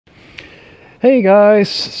Hey guys,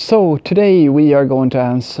 so today we are going to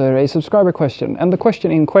answer a subscriber question, and the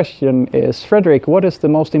question in question is, Frederick, what is the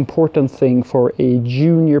most important thing for a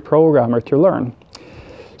junior programmer to learn?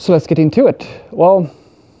 So let's get into it. Well,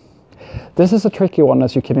 this is a tricky one,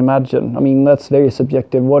 as you can imagine. I mean, that's very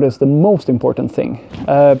subjective. What is the most important thing?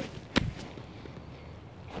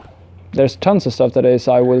 There's tons of stuff that is,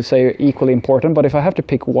 I will say, equally important, but if I have to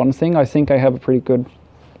pick one thing, I think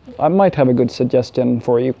I might have a good suggestion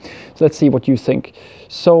for you. So let's see what you think.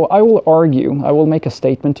 So I will make a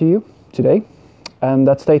statement to you today. And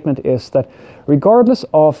that statement is that regardless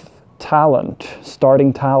of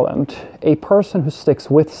starting talent, a person who sticks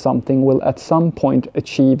with something will at some point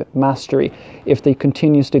achieve mastery if they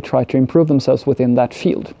continuously try to improve themselves within that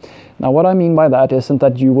field. Now, what I mean by that isn't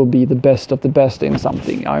that you will be the best of the best in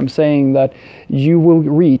something. I'm saying that you will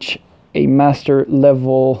reach a master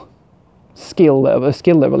level skill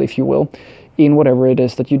level, if you will, in whatever it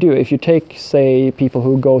is that you do. If you take, say, people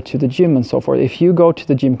who go to the gym and so forth, if you go to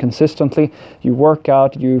the gym consistently, you work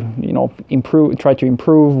out, you try to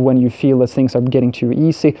improve when you feel that things are getting too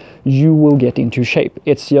easy, you will get into shape.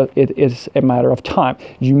 It is a matter of time.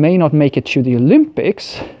 You may not make it to the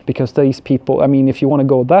Olympics, because these people, I mean, if you want to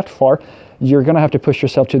go that far, you're going to have to push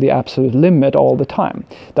yourself to the absolute limit all the time.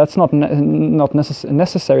 That's not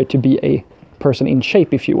necessary to be a person in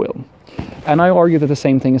shape, if you will. And I argue that the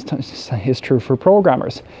same thing is true for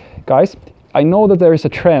programmers. Guys, I know that there is a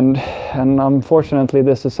trend, and unfortunately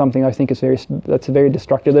this is something I think that's very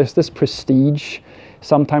destructive. There's this prestige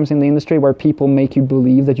sometimes in the industry where people make you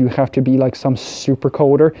believe that you have to be like some super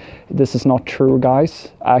coder. This is not true, guys.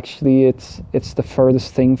 Actually, it's the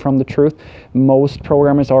furthest thing from the truth. Most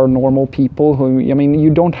programmers are normal people who, I mean, you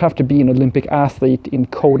don't have to be an Olympic athlete in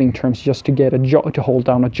coding terms just to get a job, to hold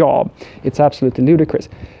down a job. It's absolutely ludicrous,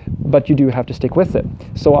 but you do have to stick with it.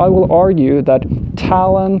 So I will argue that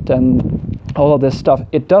talent and all of this stuff,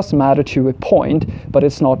 it does matter to a point, but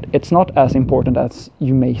it's not as important as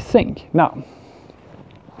you may think. Now,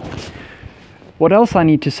 what else I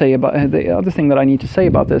need to say about the other thing that I need to say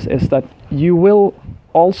about this is that you will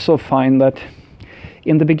also find that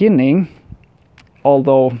in the beginning,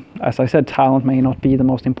 although, as I said, talent may not be the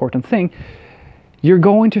most important thing, you're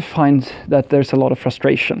going to find that there's a lot of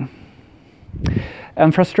frustration.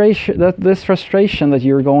 And this frustration that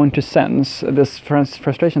you're going to sense, this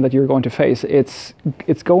frustration that you're going to face, it's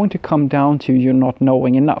going to come down to you not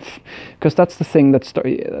knowing enough, because that's the thing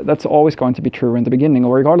that's always going to be true in the beginning.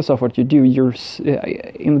 Or regardless of what you do,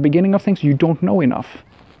 in the beginning of things you don't know enough,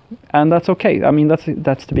 and that's okay. I mean,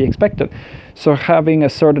 that's to be expected. So having a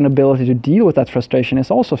certain ability to deal with that frustration is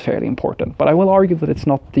also fairly important. But I will argue that it's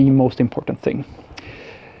not the most important thing,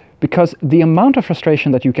 because the amount of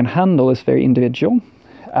frustration that you can handle is very individual,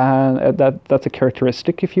 and that's a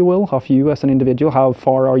characteristic, if you will, of you as an individual. How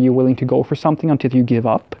far are you willing to go for something until you give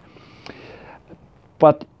up?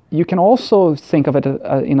 But you can also think of it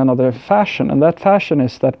in another fashion, and that fashion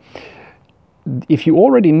is that if you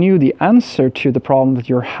already knew the answer to the problem that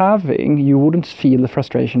you're having, you wouldn't feel the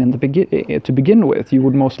frustration to begin with. You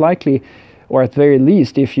would most likely, or at very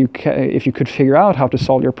least, if you could figure out how to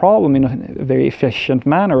solve your problem in a very efficient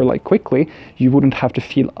manner, like quickly, you wouldn't have to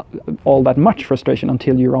feel all that much frustration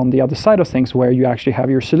until you're on the other side of things where you actually have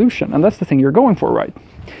your solution. And that's the thing you're going for, right?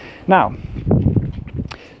 Now,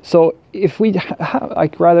 so if we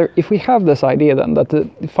have this idea then that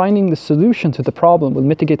finding the solution to the problem will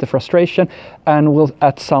mitigate the frustration and will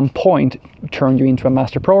at some point turn you into a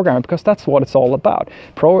master programmer, because that's what it's all about.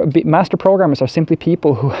 Master programmers are simply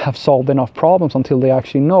people who have solved enough problems until they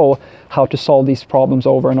actually know how to solve these problems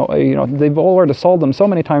over and over. They've already solved them so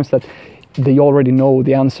many times that they already know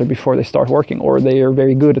the answer before they start working, or they are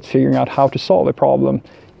very good at figuring out how to solve a problem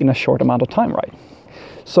in a short amount of time, right?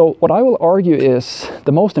 So what I will argue is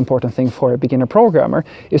the most important thing for a beginner programmer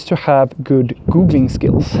is to have good Googling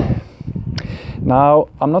skills. Now,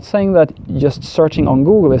 I'm not saying that just searching on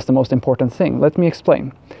Google is the most important thing. Let me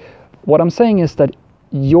explain. What I'm saying is that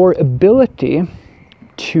your ability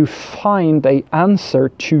to find an answer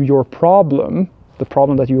to your problem, the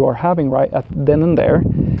problem that you are having right at then and there,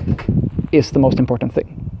 is the most important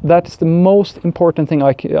thing. That's the most important thing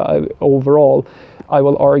overall, I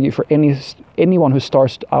will argue, for anyone who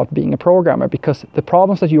starts out being a programmer, because the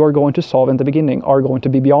problems that you are going to solve in the beginning are going to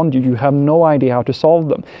be beyond you. You have no idea how to solve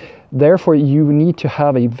them. Therefore, you need to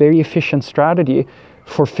have a very efficient strategy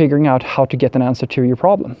for figuring out how to get an answer to your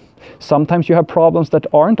problem. Sometimes you have problems that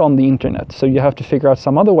aren't on the internet, so you have to figure out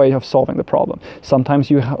some other way of solving the problem. Sometimes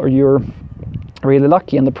you're really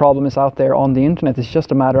lucky and the problem is out there on the internet. It's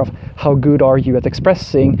just a matter of how good are you at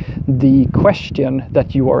expressing the question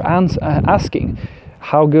that you are asking.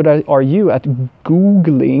 How good are you at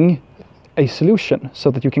Googling a solution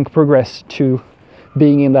so that you can progress to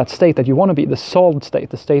being in that state that you want to be, the solved state,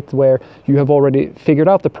 the state where you have already figured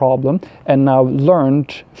out the problem and now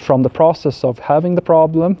learned from the process of having the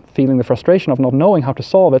problem, feeling the frustration of not knowing how to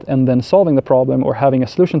solve it, and then solving the problem or having a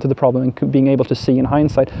solution to the problem and being able to see in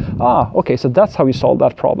hindsight, okay, so that's how you solve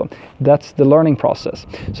that problem. That's the learning process.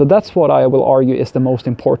 So that's what I will argue is the most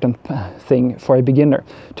important thing for a beginner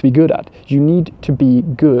to be good at. You need to be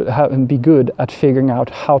good at figuring out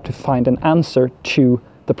how to find an answer to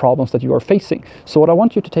the problems that you are facing. So what I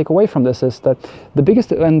want you to take away from this is that the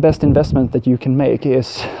biggest and best investment that you can make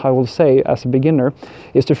is, I will say, as a beginner,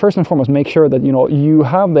 is to first and foremost make sure that you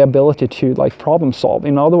have the ability to like problem solve.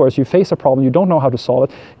 In other words, you face a problem, you don't know how to solve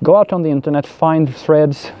it, go out on the internet, find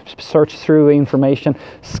threads, search through information,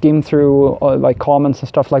 skim through like comments and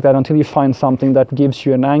stuff like that until you find something that gives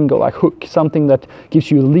you an angle, like hook, something that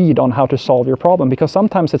gives you a lead on how to solve your problem. Because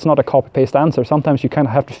sometimes it's not a copy-paste answer. Sometimes you kind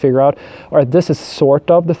of have to figure out, all right, this is sort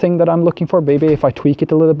of the thing that I'm looking for. Maybe if I tweak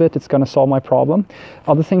it a little bit, it's going to solve my problem.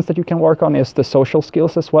 Other things that you can work on is the social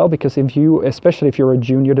skills as well, because especially if you're a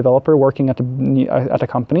junior developer working at a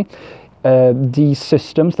company, these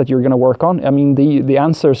systems that you're going to work on, I mean, the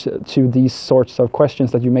answers to these sorts of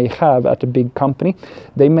questions that you may have at a big company,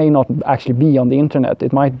 they may not actually be on the internet.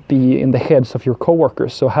 It might be in the heads of your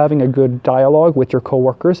coworkers. So having a good dialogue with your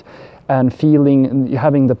coworkers and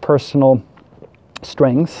having the personal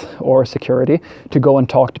strength or security to go and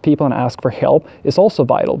talk to people and ask for help is also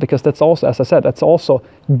vital, because that's also, as I said, that's also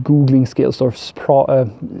Googling skills or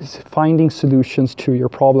finding solutions to your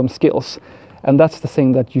problem skills. And that's the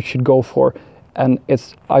thing that you should go for. And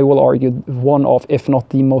it's, I will argue, one of, if not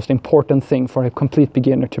the most important thing for a complete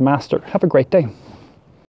beginner to master. Have a great day.